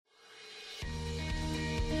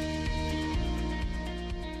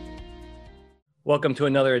Welcome to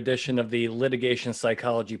another edition of the Litigation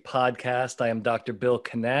Psychology Podcast. I am Dr. Bill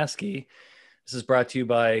Kanaski. This is brought to you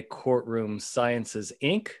by Courtroom Sciences,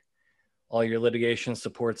 Inc. All your litigation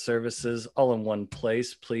support services all in one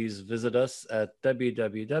place. Please visit us at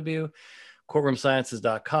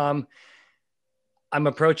www.courtroomsciences.com. I'm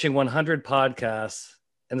approaching 100 podcasts,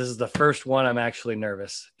 and this is the first one I'm actually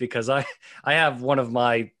nervous because I have one of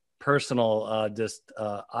my personal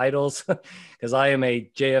idols because I am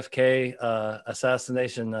a JFK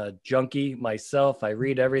assassination junkie myself. I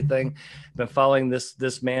read everything. I've been following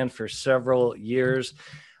this man for several years.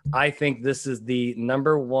 I think this is the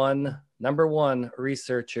number one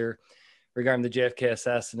researcher regarding the JFK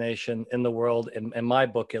assassination in the world, in my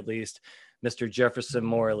book at least, Mr. Jefferson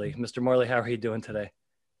Morley. Mr. Morley, how are you doing today?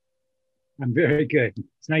 I'm very good.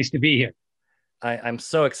 It's nice to be here. I'm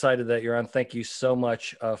so excited that you're on. Thank you so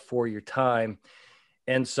much for your time.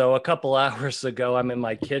 And so a couple hours ago, I'm in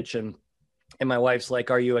my kitchen and my wife's like,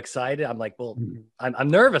 "Are you excited?" I'm like, "Well, I'm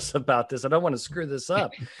nervous about this. I don't want to screw this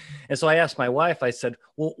up." And so I asked my wife, I said,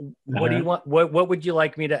 "Well, what do you want? What would you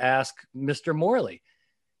like me to ask Mr. Morley?"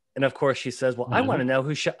 And of course she says, "Well, I want to know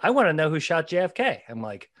who shot JFK." I'm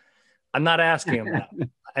like, "I'm not asking him that.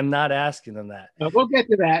 I'm not asking them that." We'll get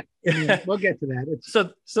to that. We'll get to that. It's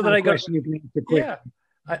so then I go. You can answer quick. Yeah.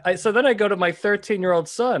 So then I go to my 13-year-old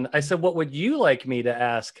son. I said, "What would you like me to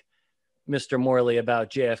ask Mr. Morley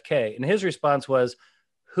about JFK?" And his response was,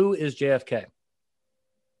 "Who is JFK?"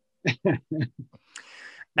 And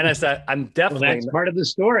I said, "I'm definitely." Well, that's part of the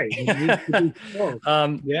story.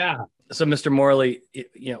 Yeah. So, Mr. Morley,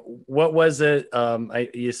 what was it?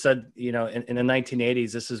 You said, in the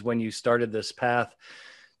 1980s, this is when you started this path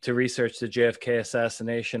to research the JFK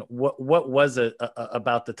assassination. What was it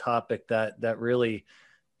about the topic that really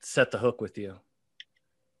set the hook with you?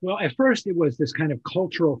 Well, at first it was this kind of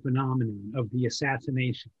cultural phenomenon of the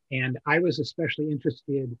assassination. And I was especially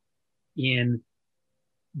interested in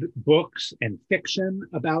books and fiction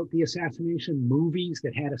about the assassination, movies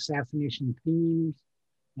that had assassination themes.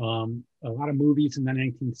 A lot of movies in the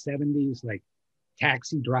 1970s, like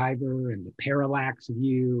Taxi Driver and The Parallax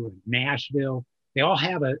View and Nashville, they all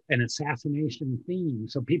have an assassination theme.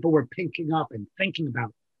 So people were picking up and thinking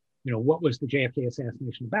about, what was the JFK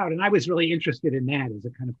assassination about? And I was really interested in that as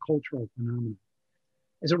a kind of cultural phenomenon.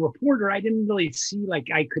 As a reporter, I didn't really see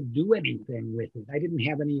like I could do anything with it. I didn't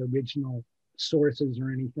have any original sources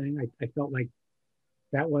or anything. I felt like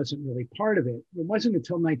that wasn't really part of it. It wasn't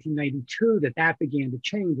until 1992 that began to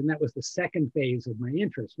change. And that was the second phase of my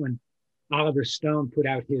interest when Oliver Stone put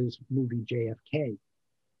out his movie JFK,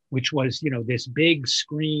 which was, this big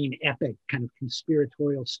screen epic kind of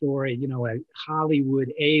conspiratorial story, a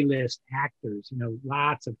Hollywood A-list actors,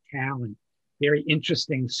 lots of talent, very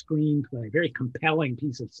interesting screenplay, very compelling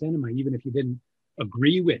piece of cinema, even if you didn't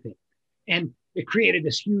agree with it. And it created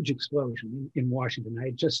this huge explosion in Washington. I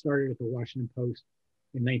had just started at the Washington Post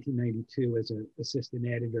in 1992 as an assistant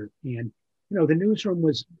editor. And, the newsroom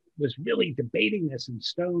was really debating this, and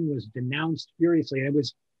Stone was denounced furiously. And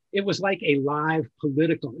it was like a live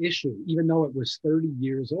political issue, even though it was 30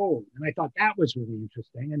 years old. And I thought that was really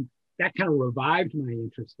interesting. And that kind of revived my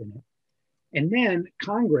interest in it. And then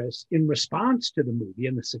Congress, in response to the movie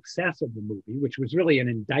and the success of the movie, which was really an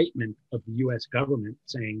indictment of the US government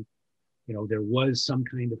saying, there was some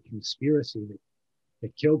kind of conspiracy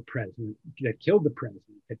that killed the president,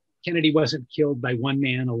 that Kennedy wasn't killed by one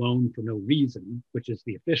man alone for no reason, which is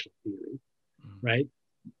the official theory, right?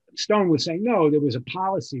 Stone was saying, no, there was a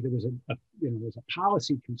policy, there was a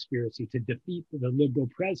policy conspiracy to defeat the liberal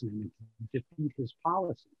president and to defeat his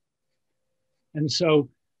policy. And so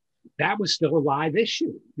that was still a live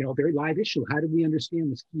issue, a very live issue. How do we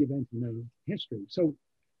understand this key event in history? So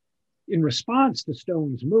in response to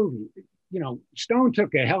Stone's movie, Stone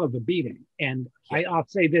took a hell of a beating. And I'll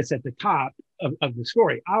say this at the top of the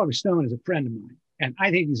story. Oliver Stone is a friend of mine, and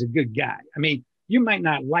I think he's a good guy. I mean, you might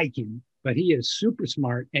not like him, but he is super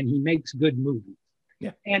smart and he makes good movies.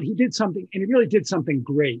 Yeah. And he really did something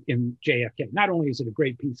great in JFK. Not only is it a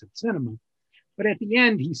great piece of cinema, but at the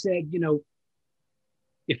end he said,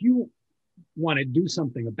 if you want to do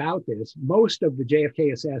something about this, most of the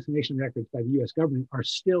JFK assassination records by the US government are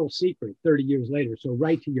still secret 30 years later. So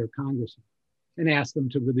write to your congressman and ask them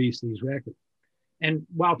to release these records. And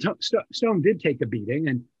while Stone did take a beating,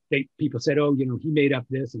 and people said, oh, he made up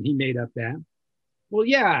this and he made up that. Well,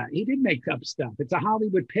 yeah, he did make up stuff. It's a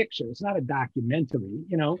Hollywood picture. It's not a documentary.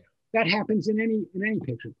 That happens in any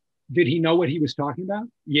picture. Did he know what he was talking about?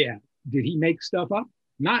 Yeah. Did he make stuff up?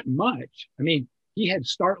 Not much. I mean, he had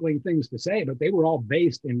startling things to say, but they were all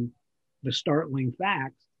based in the startling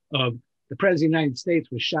facts of the president of the United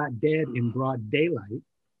States was shot dead in broad daylight.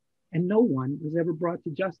 and no one was ever brought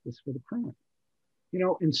to justice for the crime.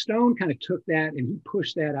 And Stone kind of took that and he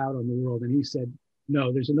pushed that out on the world, and he said,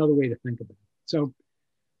 no, there's another way to think about it. So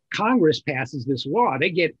Congress passes this law. They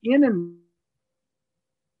get in, and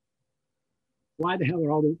why the hell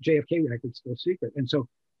are all the JFK records still secret? And so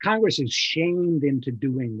Congress is shamed into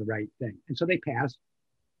doing the right thing. And so they passed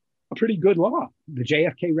a pretty good law, the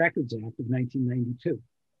JFK Records Act of 1992,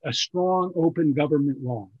 a strong open government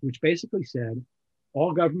law, which basically said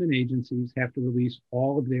all government agencies have to release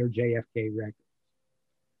all of their JFK records.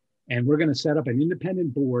 And we're going to set up an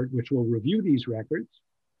independent board which will review these records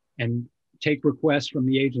and take requests from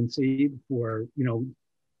the agency for,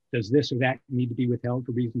 does this or that need to be withheld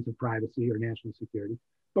for reasons of privacy or national security?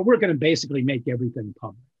 But we're going to basically make everything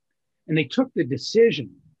public. And they took the decision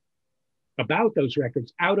about those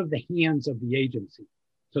records out of the hands of the agency.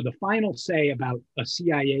 So the final say about a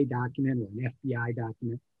CIA document or an FBI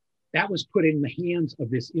document, that was put in the hands of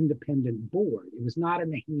this independent board. It was not in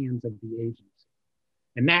the hands of the agency.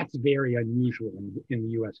 And that's very unusual in the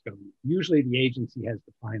US government. Usually the agency has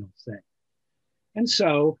the final say. And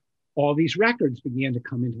so all these records began to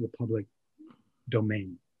come into the public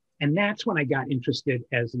domain. And that's when I got interested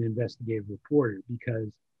as an investigative reporter,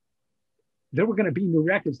 because there were going to be new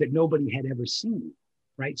records that nobody had ever seen,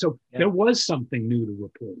 right? So there was something new to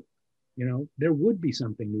report. There would be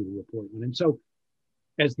something new to report on. And so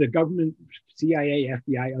as the government, CIA,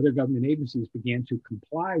 FBI, other government agencies began to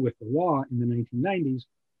comply with the law in the 1990s,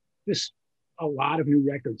 a lot of new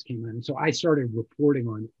records came on. And so I started reporting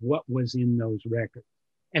on what was in those records.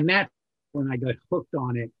 And that's when I got hooked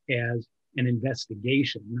on it as an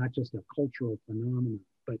investigation, not just a cultural phenomenon,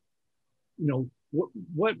 but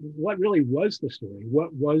what really was the story?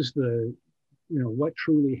 What was what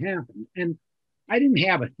truly happened? And I didn't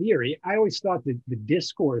have a theory. I always thought that the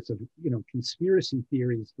discourse of conspiracy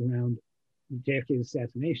theories around JFK's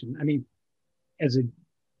assassination. I mean, as a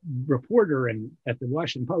reporter and at the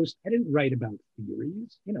Washington Post, I didn't write about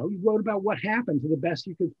theories. You wrote about what happened to the best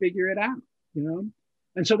you could figure it out.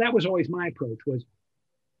 And so that was always my approach: was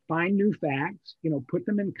find new facts, put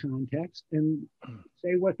them in context and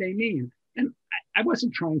say what they mean. And I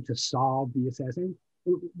wasn't trying to solve the assassination.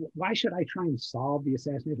 Why should I try and solve the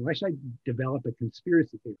assassination? Why should I develop a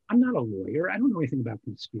conspiracy theory? I'm not a lawyer. I don't know anything about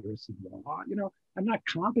conspiracy law. I'm not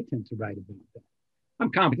competent to write about that. I'm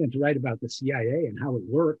competent to write about the CIA and how it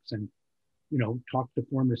works and, talk to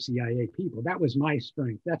former CIA people. That was my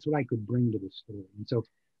strength. That's what I could bring to the story. And so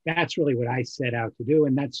that's really what I set out to do.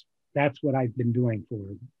 And that's what I've been doing for,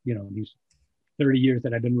 these 30 years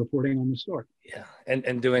that I've been reporting on the story. Yeah,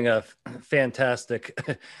 and doing a fantastic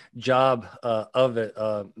job of it,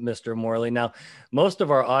 Mr. Morley. Now, most of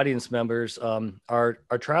our audience members are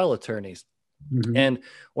trial attorneys. Mm-hmm. And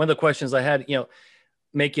one of the questions I had,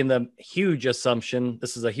 making the huge assumption,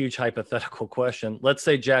 this is a huge hypothetical question. Let's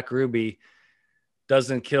say Jack Ruby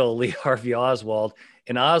doesn't kill Lee Harvey Oswald,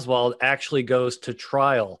 and Oswald actually goes to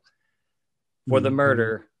trial for the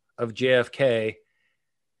murder of JFK.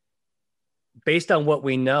 Based on what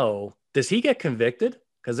we know, does he get convicted?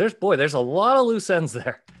 Because there's a lot of loose ends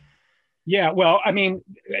there. Yeah, well, I mean,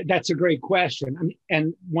 that's a great question.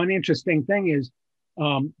 And one interesting thing is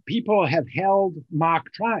people have held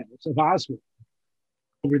mock trials of Oswald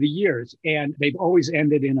over the years, and they've always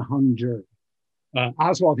ended in a hung jury.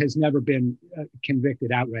 Oswald has never been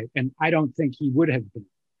convicted outright, and I don't think he would have been,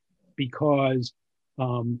 because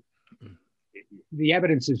the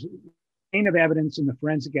evidence is chain of evidence and the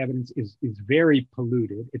forensic evidence is very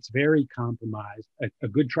polluted. It's very compromised. A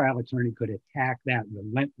good trial attorney could attack that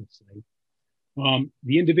relentlessly.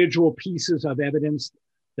 The individual pieces of evidence,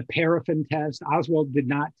 the paraffin test, Oswald did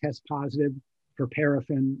not test positive for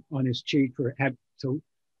paraffin on his cheek. So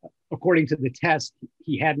according to the test,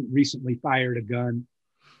 he hadn't recently fired a gun.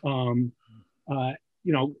 The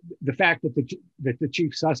fact that the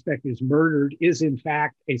chief suspect is murdered is in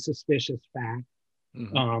fact a suspicious fact.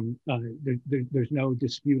 Mm-hmm. There's no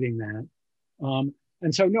disputing that.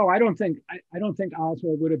 And so, no, I don't think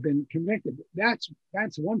Oswald would have been convicted. That's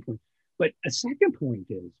one point. But a second point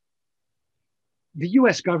is the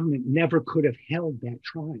U.S. government never could have held that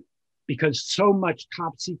trial because so much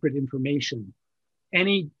top secret information,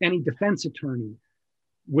 any defense attorney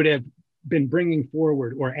would have been bringing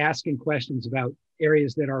forward or asking questions about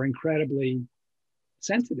areas that are incredibly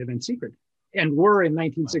sensitive and secret, and were in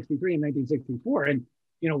 1963 and 1964. And,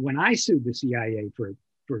 when I sued the CIA for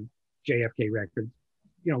JFK records,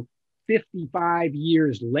 55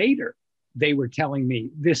 years later, they were telling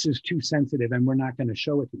me this is too sensitive and we're not going to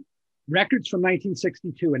show it to you. Records from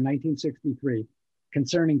 1962 and 1963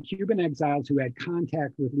 concerning Cuban exiles who had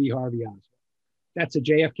contact with Lee Harvey Oswald. That's a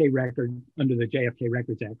JFK record under the JFK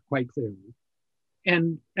Records Act, quite clearly.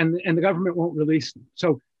 And the government won't release them.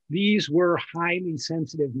 So these were highly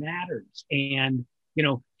sensitive matters. And,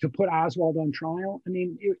 to put Oswald on trial, I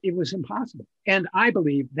mean, it was impossible. And I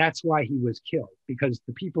believe that's why he was killed, because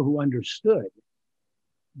the people who understood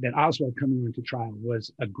that Oswald coming into trial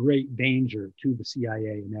was a great danger to the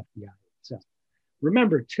CIA and FBI itself.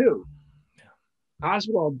 Remember, too,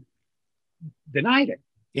 Oswald denied it.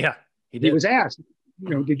 Yeah, he did. He was asked,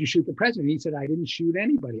 did you shoot the president? He said, I didn't shoot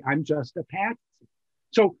anybody. I'm just a patsy.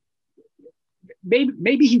 So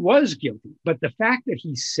maybe he was guilty, but the fact that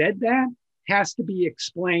he said that has to be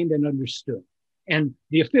explained and understood. And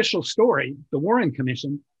the official story, the Warren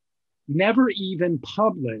Commission, never even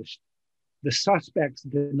published the suspect's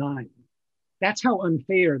denial. That's how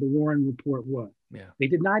unfair the Warren report was. Yeah. They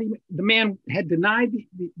did not even, the man had denied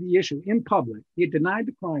the issue in public. He had denied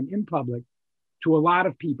the crime in public to a lot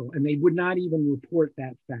of people, and they would not even report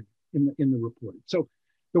that fact in the report. So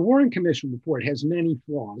the Warren Commission report has many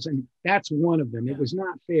flaws, and that's one of them. Yeah. It was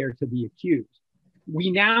not fair to the accused.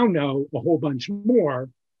 We now know a whole bunch more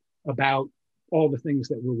about all the things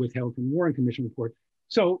that were withheld from the Warren Commission report.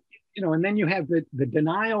 So, and then you have the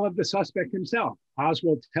denial of the suspect himself.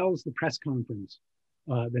 Oswald tells the press conference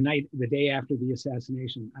the day after the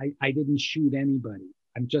assassination, I didn't shoot anybody.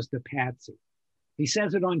 I'm just a patsy. He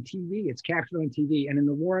says it on TV. It's captured on TV. And in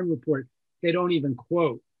the Warren report, they don't even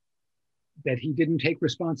quote that he didn't take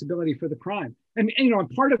responsibility for the crime. And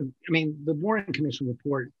the Warren Commission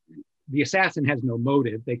report, the assassin has no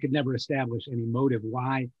motive. They could never establish any motive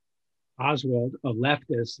why Oswald, a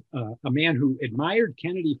leftist, a man who admired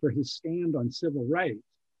Kennedy for his stand on civil rights,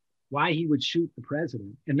 why he would shoot the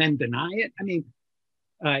president and then deny it. I mean,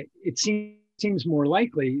 it seems more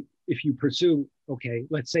likely if you pursue, okay,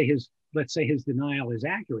 let's say his denial is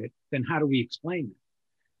accurate, then how do we explain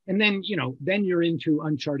it? And then, then you're into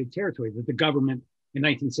uncharted territory that the government in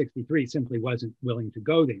 1963 simply wasn't willing to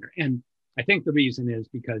go there. And I think the reason is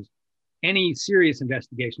because any serious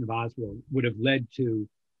investigation of Oswald would have led to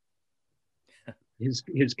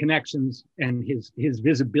his connections and his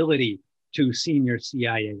visibility to senior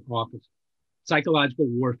CIA officers, psychological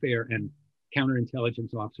warfare and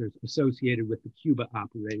counterintelligence officers associated with the Cuba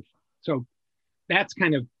operation. So that's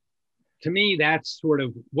kind of, to me, that's sort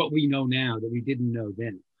of what we know now that we didn't know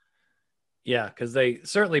then. Yeah, because they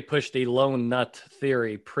certainly pushed the lone nut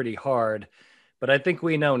theory pretty hard. But I think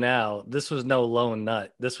we know now this was no lone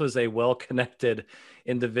nut. This was a well-connected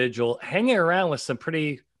individual hanging around with some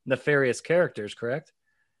pretty nefarious characters, correct?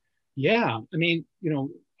 Yeah. I mean,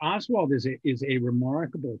 Oswald is a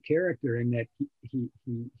remarkable character in that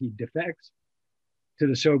he defects to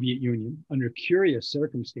the Soviet Union under curious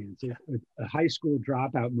circumstances. A high school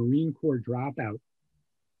dropout, Marine Corps dropout,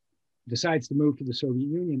 decides to move to the Soviet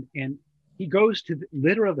Union, and he goes to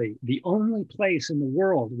literally the only place in the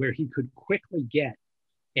world where he could quickly get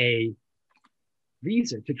a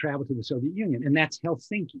visa to travel to the Soviet Union, and that's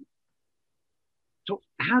Helsinki. So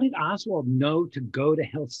how did Oswald know to go to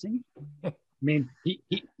Helsinki? I mean, he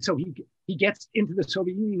gets into the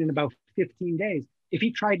Soviet Union in about 15 days. If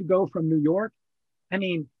he tried to go from New York, I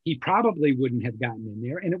mean, he probably wouldn't have gotten in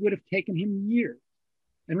there, and it would have taken him years.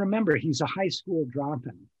 And remember, he's a high school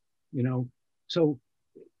dropout, so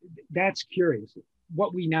that's curious.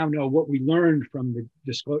 What we now know, what we learned from the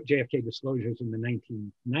JFK disclosures in the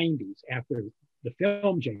 1990s after the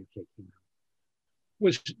film JFK came out,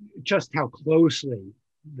 was just how closely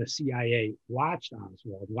the CIA watched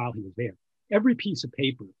Oswald while he was there. Every piece of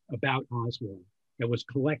paper about Oswald that was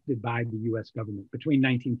collected by the US government between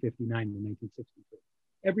 1959 and 1963,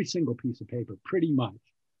 every single piece of paper pretty much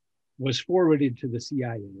was forwarded to the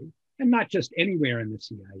CIA, and not just anywhere in the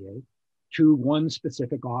CIA, to one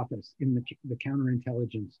specific office in the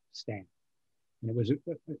counterintelligence staff. And it was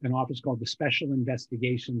an office called the Special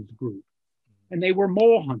Investigations Group. And they were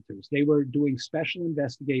mole hunters. They were doing special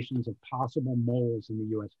investigations of possible moles in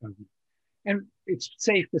the US government. And it's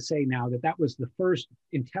safe to say now that that was the first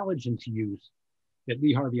intelligence use that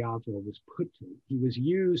Lee Harvey Oswald was put to. He was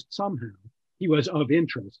used somehow. He was of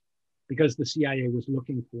interest because the CIA was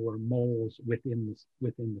looking for moles within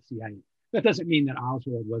the CIA. That doesn't mean that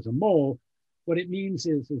Oswald was a mole. What it means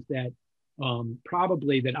is that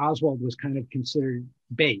probably that Oswald was kind of considered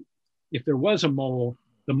bait. If there was a mole,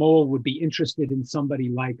 the mole would be interested in somebody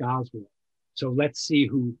like Oswald. So let's see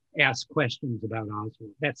who asks questions about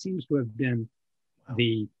Oswald. That seems to have been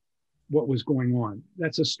what was going on.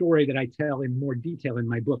 That's a story that I tell in more detail in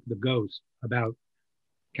my book, The Ghost, about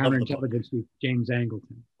Love the book. Counterintelligence with James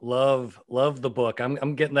Angleton. Love the book.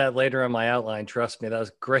 I'm getting that later on my outline. Trust me, that was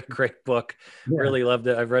a great book. Yeah. Really loved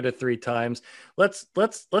it. I've read it 3 times. Let's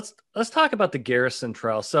talk about the Garrison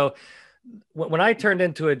trial. So when I turned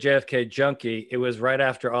into a JFK junkie, it was right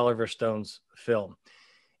after Oliver Stone's film,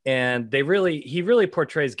 and he really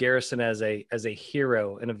portrays Garrison as a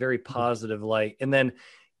hero in a very positive light. And then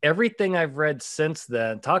everything I've read since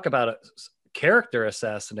then, talk about a character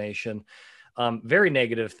assassination. Very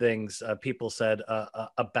negative things people said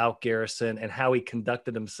about Garrison and how he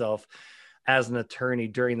conducted himself as an attorney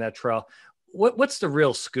during that trial. What's the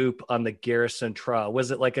real scoop on the Garrison trial?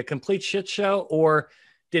 Was it like a complete shit show, or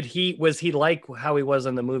was he like how he was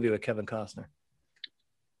in the movie with Kevin Costner?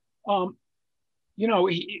 Kevin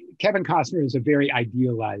Costner is a very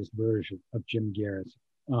idealized version of Jim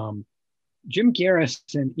Garrison. Jim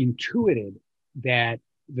Garrison intuited that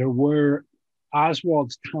there were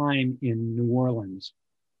Oswald's time in New Orleans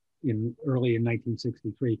early in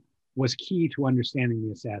 1963 was key to understanding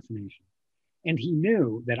the assassination. And he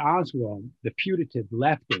knew that Oswald, the putative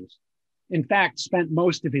leftist, in fact, spent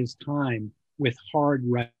most of his time with hard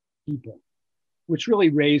right people, which really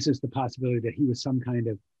raises the possibility that he was some kind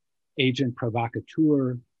of agent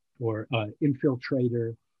provocateur or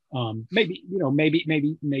infiltrator,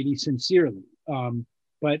 maybe sincerely.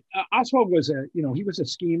 But Oswald was he was a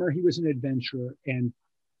schemer, he was an adventurer, and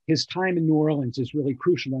his time in New Orleans is really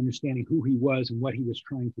crucial to understanding who he was and what he was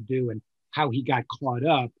trying to do and how he got caught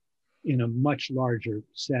up in a much larger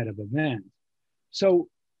set of events. So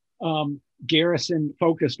Garrison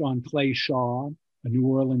focused on Clay Shaw, a New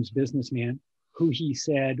Orleans businessman, who he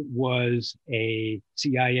said was a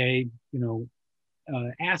CIA,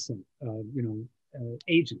 asset,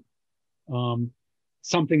 agent.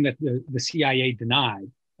 Something that the CIA denied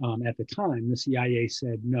at the time. The CIA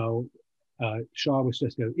said, no, Shaw was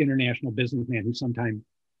just an international businessman who sometimes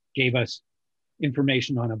gave us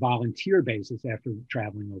information on a volunteer basis after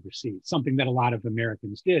traveling overseas, something that a lot of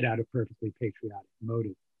Americans did out of perfectly patriotic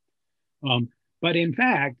motive. But in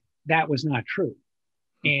fact, that was not true.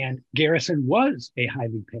 And Garrison was a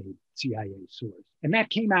highly paid CIA source. And that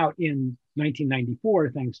came out in 1994,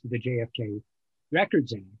 thanks to the JFK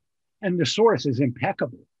Records Act. And the source is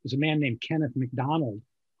impeccable. There's a man named Kenneth MacDonald,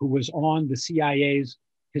 who was on the CIA's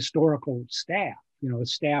historical staff, a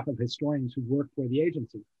staff of historians who worked for the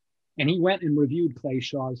agency. And he went and reviewed Clay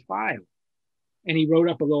Shaw's file. And he wrote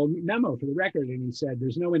up a little memo for the record. And he said,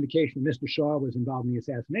 there's no indication Mr. Shaw was involved in the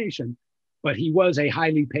assassination, but he was a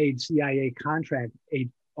highly paid CIA contract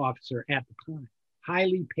officer at the time,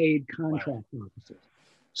 highly paid contract officer.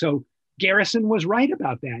 So Garrison was right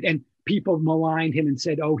about that. And people maligned him and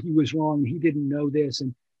said, oh, he was wrong. He didn't know this.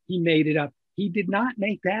 And he made it up. He did not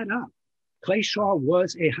make that up. Clay Shaw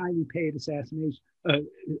was a highly paid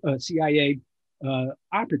CIA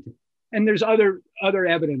operative. And there's other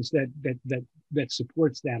evidence that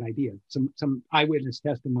supports that idea. Some eyewitness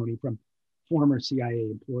testimony from former CIA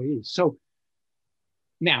employees. So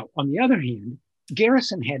now, on the other hand,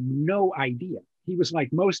 Garrison had no idea. He was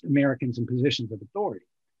like most Americans in positions of authority.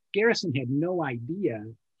 Garrison had no idea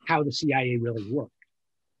how the CIA really worked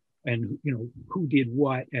and who did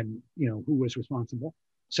what and who was responsible.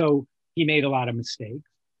 So he made a lot of mistakes.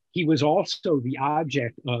 He was also the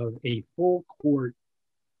object of a full court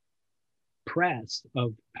press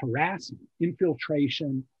of harassment,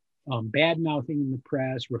 infiltration, bad mouthing in the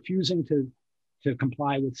press, refusing to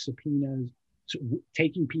comply with subpoenas,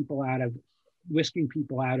 whisking people out of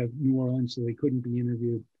New Orleans so they couldn't be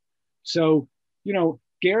interviewed. So,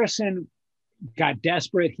 Garrison got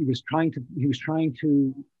desperate. He was trying to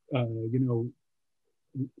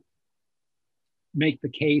make the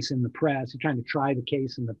case in the press. He's trying to try the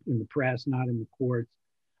case in the press, not in the courts.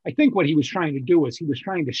 I think what he was trying to do was he was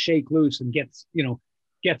trying to shake loose and get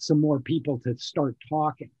some more people to start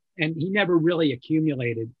talking. And he never really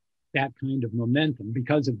accumulated that kind of momentum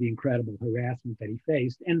because of the incredible harassment that he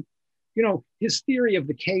faced. And, his theory of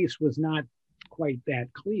the case was not quite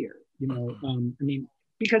that clear,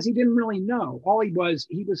 because he didn't really know. All he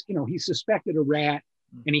suspected a rat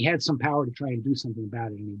and he had some power to try and do something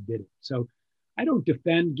about it, and he did it. So I don't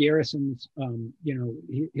defend Garrison's,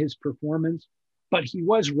 his performance, but he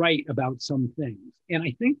was right about some things. And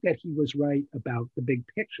I think that he was right about the big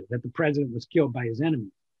picture, that the president was killed by his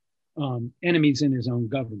enemies, enemies in his own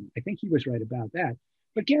government. I think he was right about that.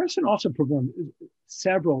 But Garrison also performed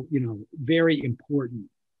several, very important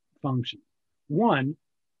functions. One,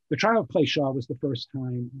 the trial of Clay Shaw was the first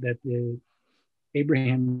time that the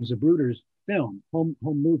Abraham Zapruder's film, home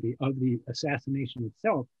movie of the assassination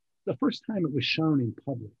itself, the first time it was shown in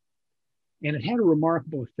public. And it had a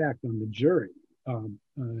remarkable effect on the jury, who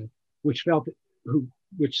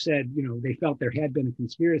which said, they felt there had been a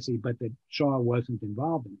conspiracy, but that Shaw wasn't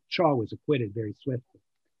involved in it. Shaw was acquitted very swiftly.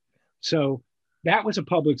 So that was a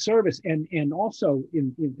public service, and also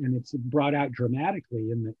and it's brought out dramatically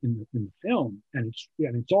in the film, and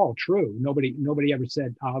it's all true. Nobody ever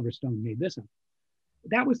said Oliver Stone made this up.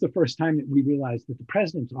 That was the first time that we realized that the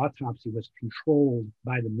president's autopsy was controlled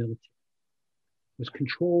by the military, was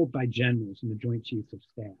controlled by generals and the Joint Chiefs of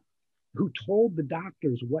Staff, who told the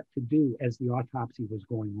doctors what to do as the autopsy was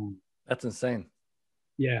going on. That's insane.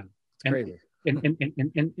 Yeah, it's crazy. And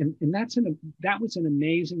that was an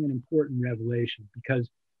amazing and important revelation, because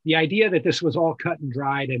the idea that this was all cut and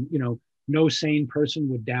dried and no sane person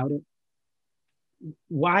would doubt it.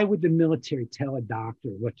 Why would the military tell a doctor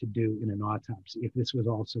what to do in an autopsy if this was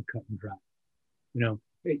all so cut and dry?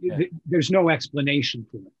 There's no explanation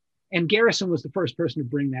for it. And Garrison was the first person to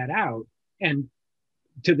bring that out. And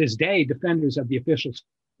to this day, defenders of the officials,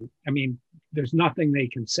 there's nothing they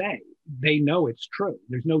can say. They know it's true.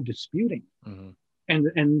 There's no disputing. Mm-hmm.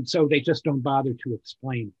 And so they just don't bother to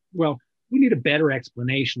explain. Well, we need a better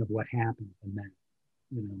explanation of what happened than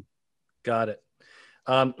that. Got it.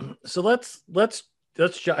 So let's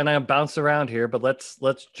and I bounce around here, but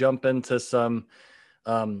let's jump into some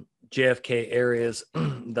JFK areas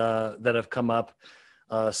that have come up.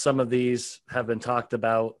 Some of these have been talked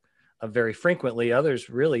about very frequently. Others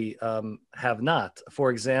really have not. For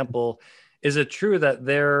example, is it true that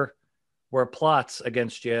there were plots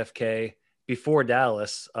against JFK before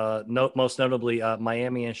Dallas, most notably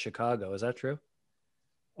Miami and Chicago? Is that true?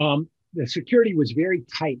 The security was very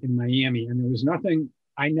tight in Miami, and there was nothing.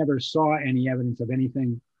 I never saw any evidence of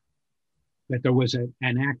anything that there was an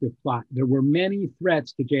active plot. There were many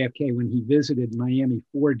threats to JFK when he visited Miami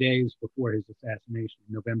 4 days before his assassination,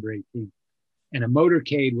 November 18th. And a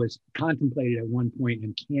motorcade was contemplated at one point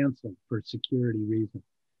and canceled for security reasons.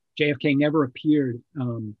 JFK never appeared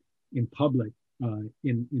in public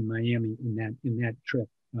in Miami in that trip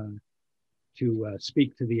to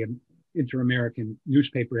speak to the Inter-American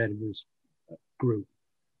Newspaper Editors Group.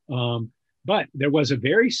 But there was a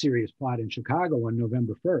very serious plot in Chicago on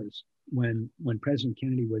November 1st when President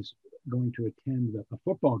Kennedy was going to attend a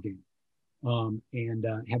football game and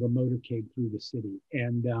have a motorcade through the city.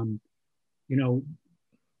 And,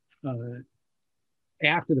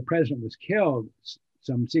 after the president was killed,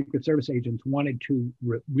 some Secret Service agents wanted to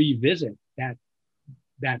revisit that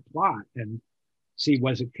plot and see,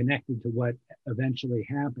 was it connected to what eventually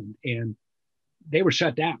happened? And they were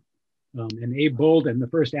shut down. And Abe Bolden, the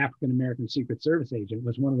first African-American Secret Service agent,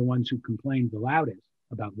 was one of the ones who complained the loudest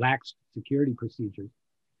about lax security procedures.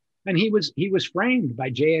 And he was framed by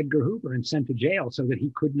J. Edgar Hoover and sent to jail so that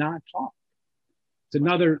he could not talk. It's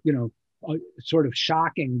another, sort of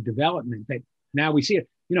shocking development that now we see it.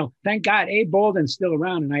 Thank God Abe Bolden's still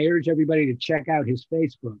around, and I urge everybody to check out his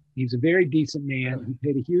Facebook. He's a very decent man. He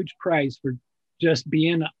paid a huge price for just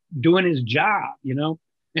doing his job,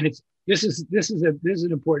 and this is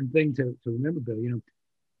an important thing to remember, Bill.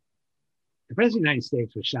 The president of the United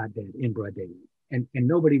States was shot dead in broad daylight, and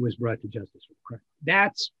nobody was brought to justice for the crime.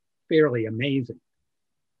 That's fairly amazing.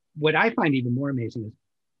 What I find even more amazing is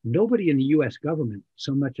nobody in the U.S. government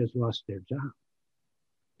so much as lost their job.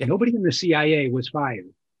 Nobody in the CIA was fired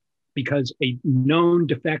because a known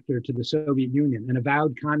defector to the Soviet Union, an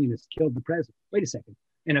avowed communist, killed the president. Wait a second.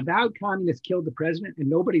 An avowed communist killed the president and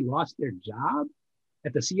nobody lost their job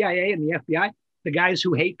at the CIA and the FBI? The guys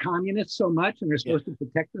who hate communists so much and are supposed to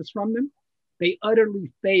protect us from them? They utterly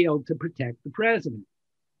failed to protect the president.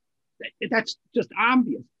 That's just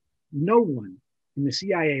obvious. No one in the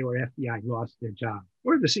CIA or FBI lost their job,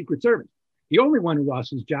 or the Secret Service. The only one who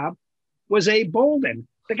lost his job was Abe Bolden,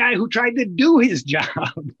 the guy who tried to do his job.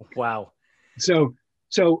 Wow. So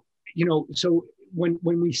when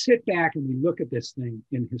we sit back and we look at this thing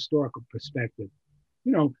in historical perspective,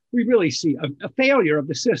 we really see a failure of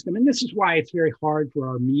the system. And this is why it's very hard for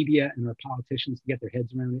our media and our politicians to get their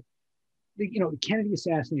heads around it. The Kennedy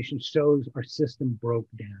assassination shows our system broke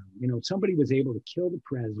down. Somebody was able to kill the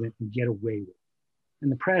president and get away with it.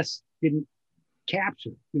 And the press didn't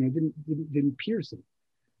capture, didn't pierce it.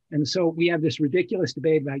 And so we have this ridiculous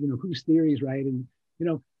debate about, whose theory is right. And,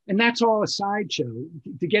 and that's all a sideshow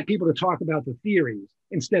to get people to talk about the theories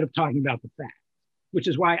instead of talking about the facts, which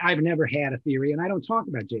is why I've never had a theory and I don't talk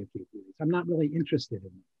about JFK theories. I'm not really interested in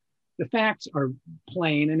them. The facts are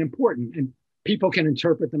plain and important, and people can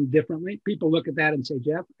interpret them differently. People look at that and say,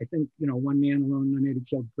 Jeff, I think, one man alone maybe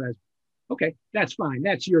killed the president. Okay, that's fine.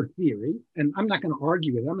 That's your theory. And I'm not going to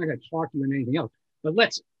argue with it. I'm not going to talk to you in anything else. But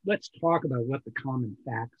let's talk about what the common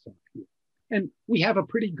facts are here. And we have a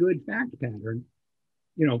pretty good fact pattern,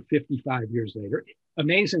 55 years later.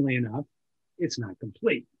 Amazingly enough, it's not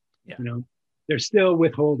complete. Yeah. You know, they're still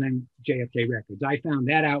withholding JFK records. I found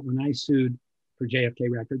that out when I sued for JFK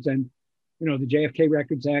records, and you know, the JFK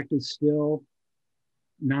Records Act is still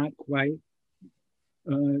not quite,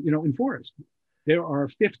 enforced. There are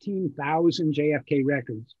 15,000 JFK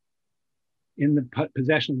records in the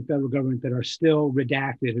possession of the federal government that are still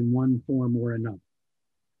redacted in one form or another,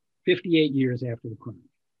 58 years after the crime.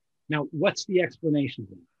 Now, what's the explanation of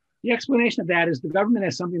that? The explanation of that is the government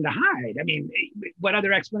has something to hide. I mean, what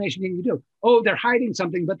other explanation can you do? Oh, they're hiding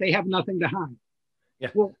something, but they have nothing to hide. Yeah.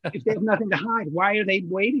 Well, if they have nothing to hide, why are they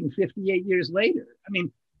waiting 58 years later? I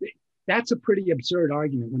mean, that's a pretty absurd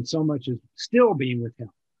argument when so much is still being withheld,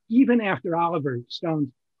 even after Oliver Stone's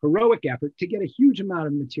heroic effort to get a huge amount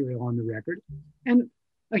of material on the record and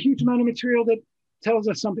a huge amount of material that tells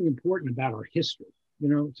us something important about our history. You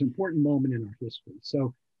know, it's an important moment in our history.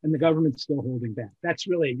 So, and the government's still holding back. That's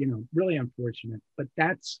really, really unfortunate, but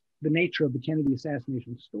that's the nature of the Kennedy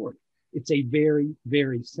assassination story. It's a very,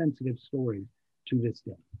 very sensitive story to this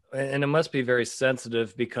day. And it must be very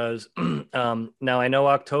sensitive because now I know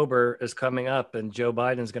October is coming up and Joe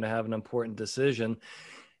Biden's going to have an important decision.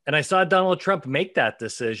 And I saw Donald Trump make that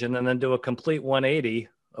decision and then do a complete 180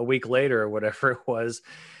 a week later or whatever it was,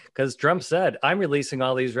 because Trump said, I'm releasing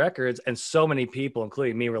all these records. And so many people,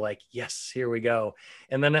 including me, were like, yes, here we go.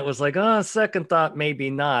 And then it was like, oh, second thought, maybe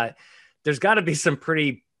not. There's got to be some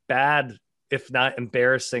pretty bad, if not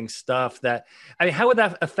embarrassing stuff that, I mean, how would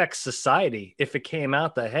that affect society if it came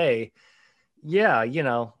out that, hey, yeah,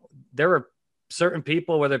 there were certain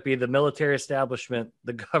people, whether it be the military establishment,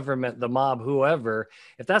 the government, the mob, whoever,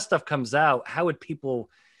 if that stuff comes out, how would people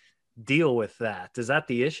deal with that? Is that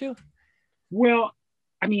the issue? Well,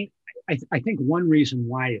 I mean, I think one reason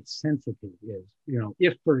why it's sensitive is,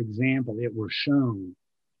 if, for example, it were shown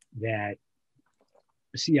that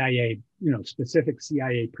CIA, specific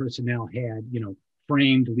CIA personnel had,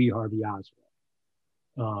 framed Lee Harvey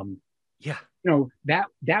Oswald.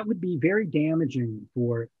 That would be very damaging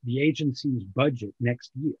for the agency's budget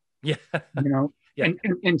next year. Yeah. Yeah.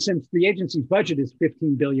 And since the agency's budget is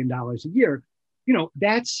 $15 billion a year,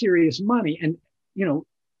 that's serious money. And,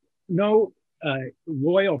 no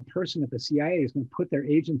loyal person at the CIA is going to put their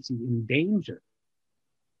agency in danger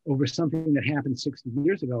over something that happened 60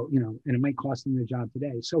 years ago, and it might cost them their job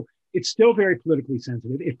today. So it's still very politically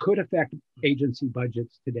sensitive. It could affect agency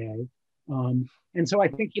budgets today. And so I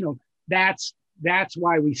think, that's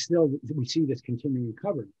why we see this continuing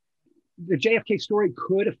coverage. The JFK story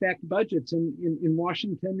could affect budgets in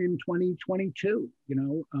Washington in 2022,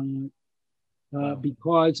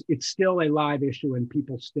 because it's still a live issue and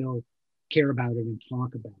people still care about it and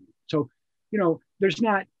talk about it. So,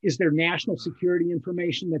 is there national security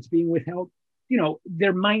information that's being withheld?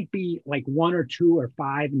 There might be like 1 or 2 or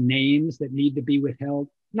 5 names that need to be withheld,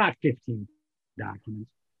 not 15 documents.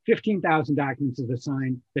 15,000 documents is a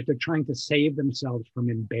sign that they're trying to save themselves from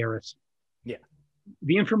embarrassment. Yeah.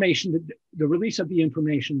 The information, the release of the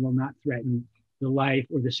information will not threaten the life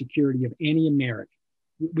or the security of any American.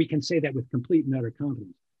 We can say that with complete and utter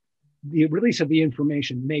confidence. The release of the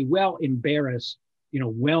information may well embarrass,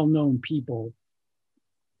 well-known people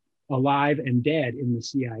alive and dead in the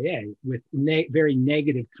CIA with very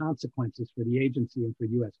negative consequences for the agency and for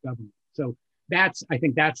U.S. government. So I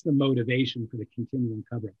think that's the motivation for the continuing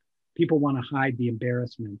coverage. People want to hide the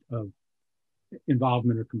embarrassment of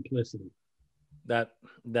involvement or complicity. That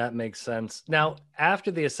makes sense. Now, after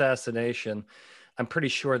the assassination, I'm pretty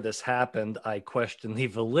sure this happened. I question the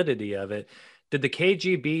validity of it. Did the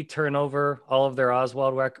KGB turn over all of their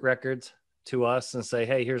Oswald records to us and say,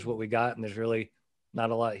 hey, here's what we got, and there's really not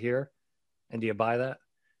a lot here? And do you buy that?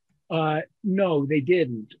 No, they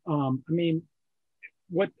didn't. I mean,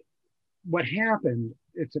 what happened,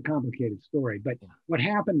 it's a complicated story, but what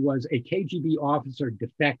happened was a KGB officer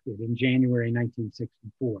defected in January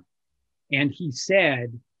 1964. And he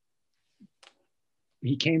said,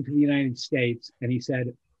 he came to the United States and he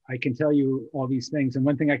said, I can tell you all these things. And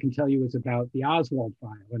one thing I can tell you is about the Oswald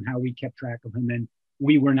file and how we kept track of him, and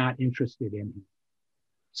we were not interested in him.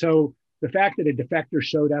 So the fact that a defector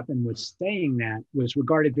showed up and was saying that was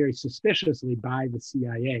regarded very suspiciously by the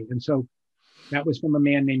CIA. And so that was from a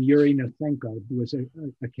man named Yuri Nothenko, who was a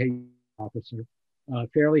KGB officer,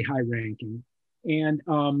 fairly high ranking. And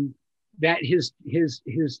that his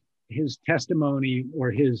testimony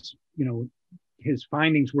or his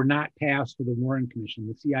findings were not passed to the Warren Commission.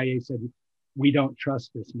 The CIA said, we don't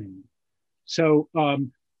trust this man. So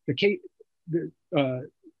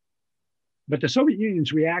but the Soviet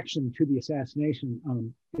Union's reaction to the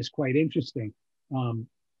assassination is quite interesting. A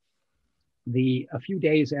few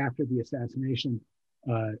days after the assassination,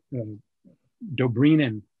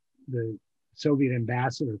 Dobrynin, the Soviet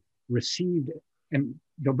ambassador, received, and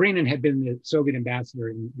Dobrynin had been the Soviet ambassador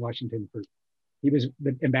in Washington he was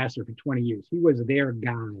the ambassador for 20 years. He was their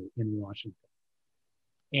guy in Washington.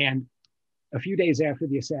 And a few days after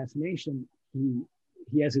the assassination,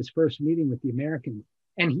 he has his first meeting with the Americans,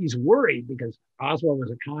 and he's worried because Oswald was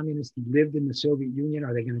a communist. He lived in the Soviet Union.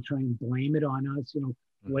 Are they going to try and blame it on us?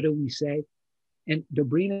 What do we say? And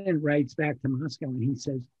Dobrynin writes back to Moscow and he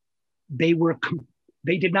says, they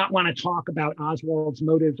did not want to talk about Oswald's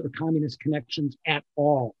motives or communist connections at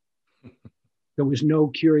all. There was no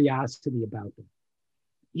curiosity about them.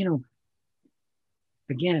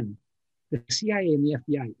 Again, the CIA and the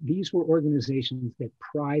FBI, these were organizations that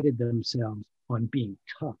prided themselves on being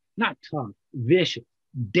tough, not tough, vicious,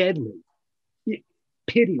 deadly,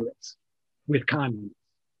 pitiless with communists.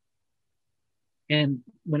 And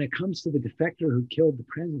when it comes to the defector who killed the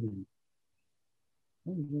president,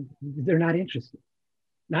 they're not interested.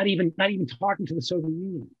 Not even talking to the Soviet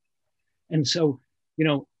Union. And so,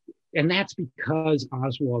 and that's because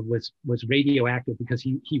Oswald was radioactive, because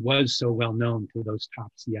he was so well known to those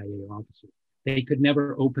top CIA officers. They could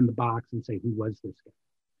never open the box and say, who was this guy?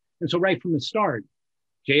 And so right from the start,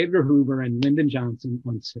 J. Edgar Hoover and Lyndon Johnson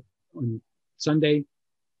on Sunday,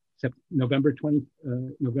 November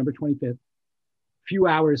 25th, few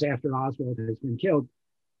hours after Oswald has been killed,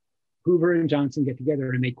 Hoover and Johnson get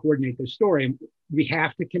together and they coordinate their story. And we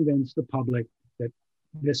have to convince the public that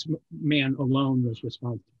this man alone was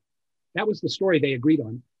responsible. That was the story they agreed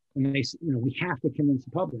on. And they said, we have to convince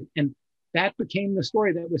the public. And that became the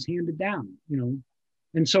story that was handed down,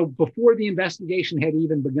 And so before the investigation had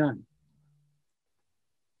even begun,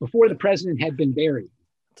 before the president had been buried.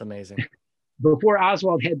 It's amazing. Before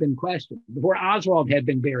Oswald had been questioned, before Oswald had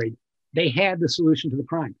been buried, they had the solution to the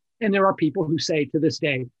crime. And there are people who say to this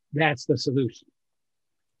day, that's the solution.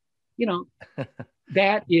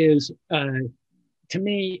 That is, to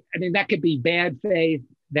me, that could be bad faith,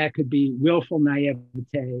 that could be willful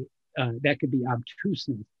naivete, that could be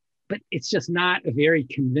obtuseness, but it's just not a very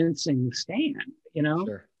convincing stand,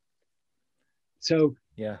 Sure. So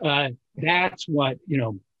yeah, that's what,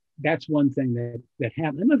 that's one thing that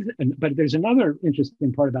happened. But there's another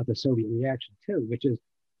interesting part about the Soviet reaction too, which is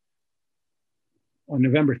on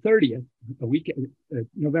November 30th,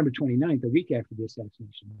 November 29th, a week after the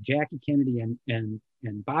assassination, Jackie Kennedy and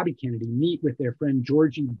Bobby Kennedy meet with their friend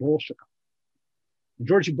Georgy Bolshakov. And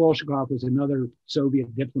Georgy Bolshakov was another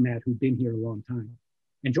Soviet diplomat who'd been here a long time.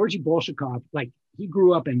 And Georgy Bolshakov, he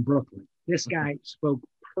grew up in Brooklyn. This guy spoke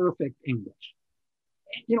perfect English.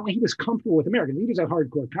 He was comfortable with Americans. He was a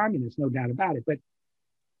hardcore communist, no doubt about it. But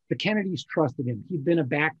the Kennedys trusted him. He'd been a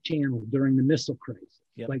back channel during the missile crisis.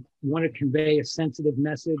 Yep. You want to convey a sensitive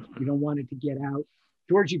message. You don't want it to get out.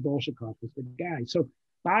 Georgy Bolshakov was the guy. So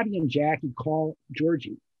Bobby and Jackie call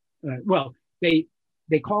Georgy.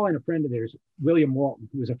 They call in a friend of theirs, William Walton,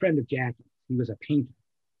 who was a friend of Jackie. He was a painter.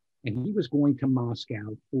 And he was going to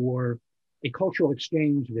Moscow for a cultural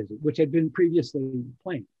exchange visit, which had been previously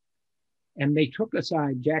planned. And they took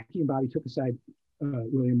aside, Jackie and Bobby took aside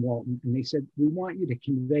William Walton, and they said, we want you to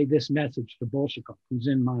convey this message to Bolshakov, who's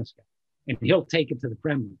in Moscow. And he'll take it to the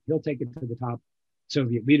Kremlin. He'll take it to the top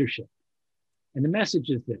Soviet leadership. And the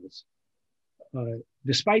message is this: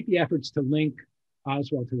 despite the efforts to link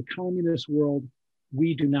Oswald to the communist world,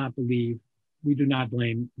 we do not blame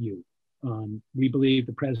you. We believe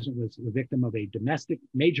the president was the victim of a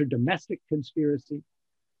major domestic conspiracy.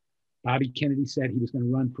 Bobby Kennedy said he was going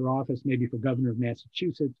to run for office, maybe for governor of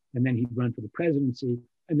Massachusetts, and then he'd run for the presidency.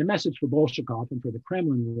 And the message for Bolshakov and for the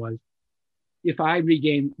Kremlin was, when I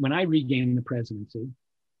regain the presidency,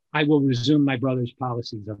 I will resume my brother's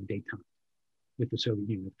policies of détente with the Soviet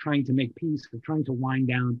Union, of trying to make peace, of trying to wind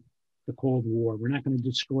down the Cold War. We're not going to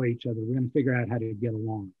destroy each other. We're going to figure out how to get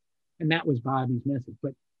along. And that was Bobby's message.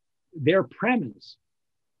 But their premise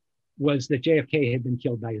was that JFK had been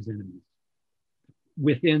killed by his enemies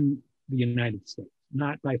within the United States,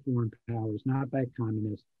 not by foreign powers, not by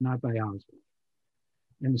communists, not by Oswald.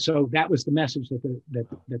 And so that was the message that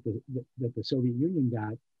the Soviet Union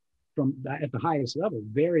got from at the highest level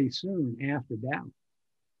very soon after that.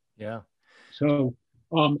 Yeah. So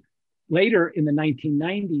later in the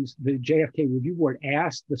 1990s, the JFK Review Board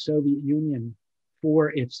asked the Soviet Union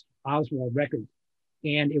for its Oswald records,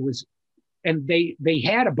 and they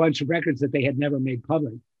had a bunch of records that they had never made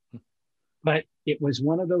public, but it was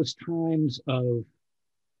one of those times of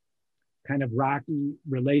kind of rocky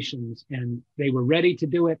relations, and they were ready to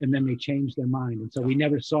do it, and then they changed their mind, and so we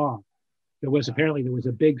never saw. There was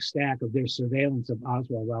a big stack of their surveillance of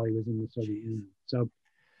Oswald while he was in the Soviet Union. So,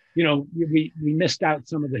 we missed out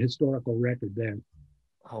some of the historical record there.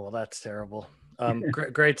 Oh, well, that's terrible.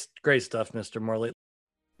 Great stuff, Mr. Morley.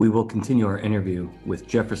 We will continue our interview with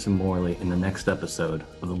Jefferson Morley in the next episode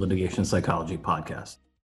of the Litigation Psychology Podcast.